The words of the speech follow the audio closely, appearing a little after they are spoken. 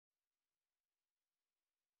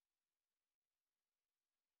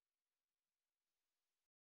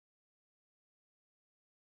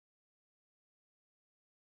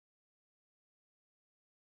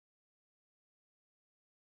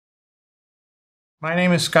My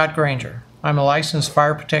name is Scott Grainger. I'm a licensed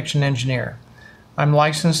fire protection engineer. I'm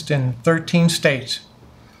licensed in 13 states.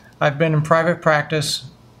 I've been in private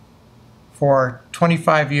practice for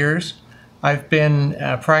 25 years. I've been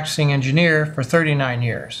a practicing engineer for 39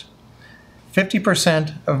 years.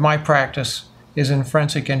 50% of my practice is in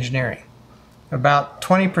forensic engineering. About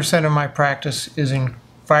 20% of my practice is in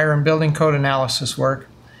fire and building code analysis work,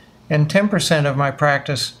 and 10% of my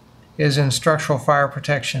practice is in structural fire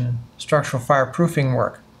protection, structural fireproofing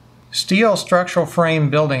work. Steel structural frame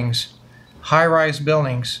buildings, high-rise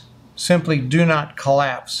buildings, simply do not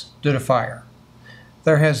collapse due to fire.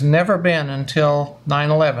 There has never been until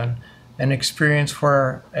 9/11 an experience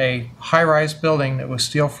where a high-rise building that was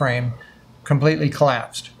steel frame completely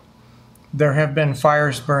collapsed. There have been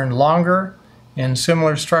fires burned longer in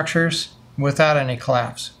similar structures without any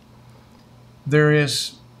collapse. There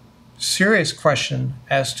is serious question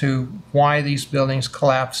as to why these buildings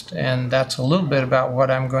collapsed, and that's a little bit about what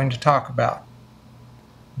I'm going to talk about.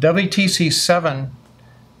 WTC 7,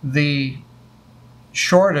 the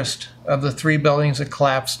shortest of the three buildings that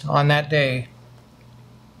collapsed on that day,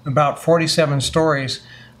 about 47 stories,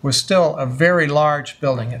 was still a very large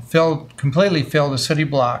building. It completely filled a city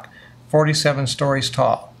block, 47 stories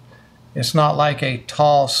tall. It's not like a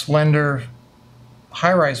tall, slender,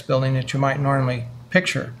 high-rise building that you might normally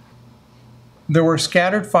picture. There were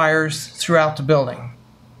scattered fires throughout the building.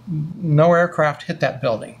 No aircraft hit that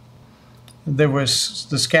building. The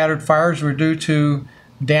scattered fires were due to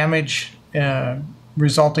damage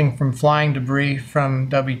resulting from flying debris from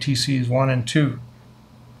WTCs 1 and 2.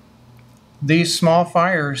 These small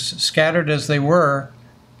fires, scattered as they were,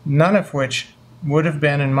 none of which would have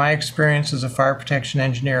been, in my experience as a fire protection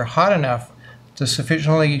engineer, hot enough to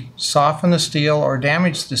sufficiently soften the steel or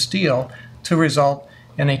damage the steel to result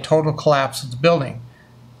in a total collapse of the building.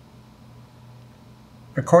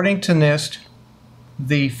 According to NIST,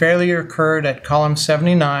 the failure occurred at column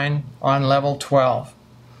 79 on level 12.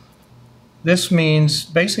 This means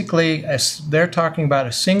basically they're talking about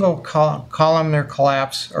a single columnar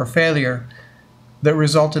collapse or failure that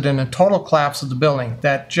resulted in a total collapse of the building.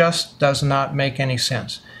 That just does not make any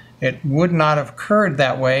sense. It would not have occurred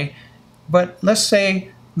that way, but let's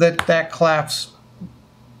say that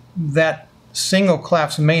that single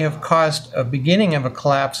collapse may have caused a beginning of a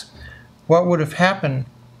collapse. What would have happened?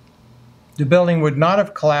 The building would not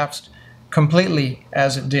have collapsed completely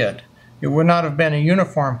as it did. It would not have been a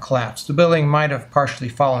uniform collapse. The building might have partially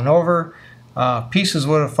fallen over, pieces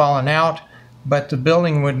would have fallen out, but the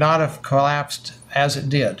building would not have collapsed as it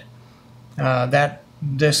did.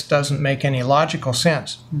 This doesn't make any logical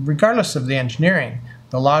sense. Regardless of the engineering,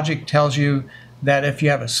 the logic tells you that if you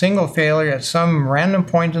have a single failure at some random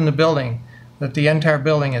point in the building, that the entire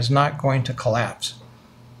building is not going to collapse.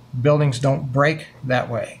 Buildings don't break that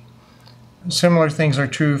way. Similar things are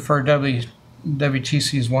true for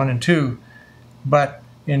WTCs 1 and 2, but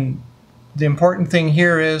the important thing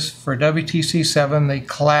here is for WTC 7, the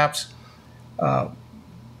collapse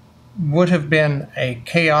would have been a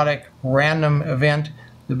chaotic, random event.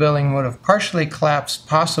 The building would have partially collapsed,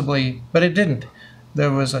 possibly, but it didn't.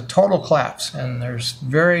 There was a total collapse, and there's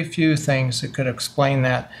very few things that could explain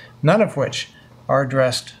that, none of which are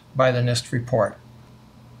addressed by the NIST report.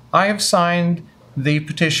 I have signed the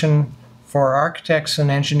petition for architects and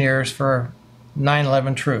engineers for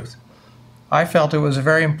 9/11 truth. I felt it was a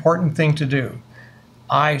very important thing to do.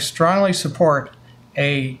 I strongly support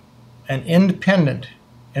an independent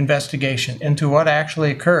investigation into what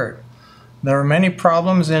actually occurred. There are many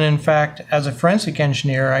problems, and in fact, as a forensic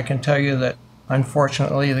engineer, I can tell you that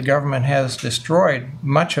unfortunately the government has destroyed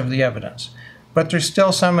much of the evidence. But there's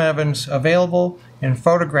still some evidence available in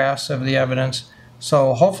photographs of the evidence,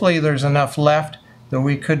 so hopefully there's enough left that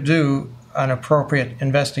we could do an appropriate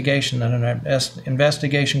investigation, that an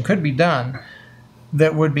investigation could be done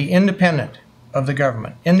that would be independent of the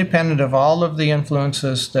government, independent of all of the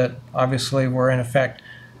influences that obviously were in effect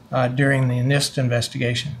during the NIST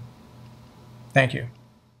investigation. Thank you.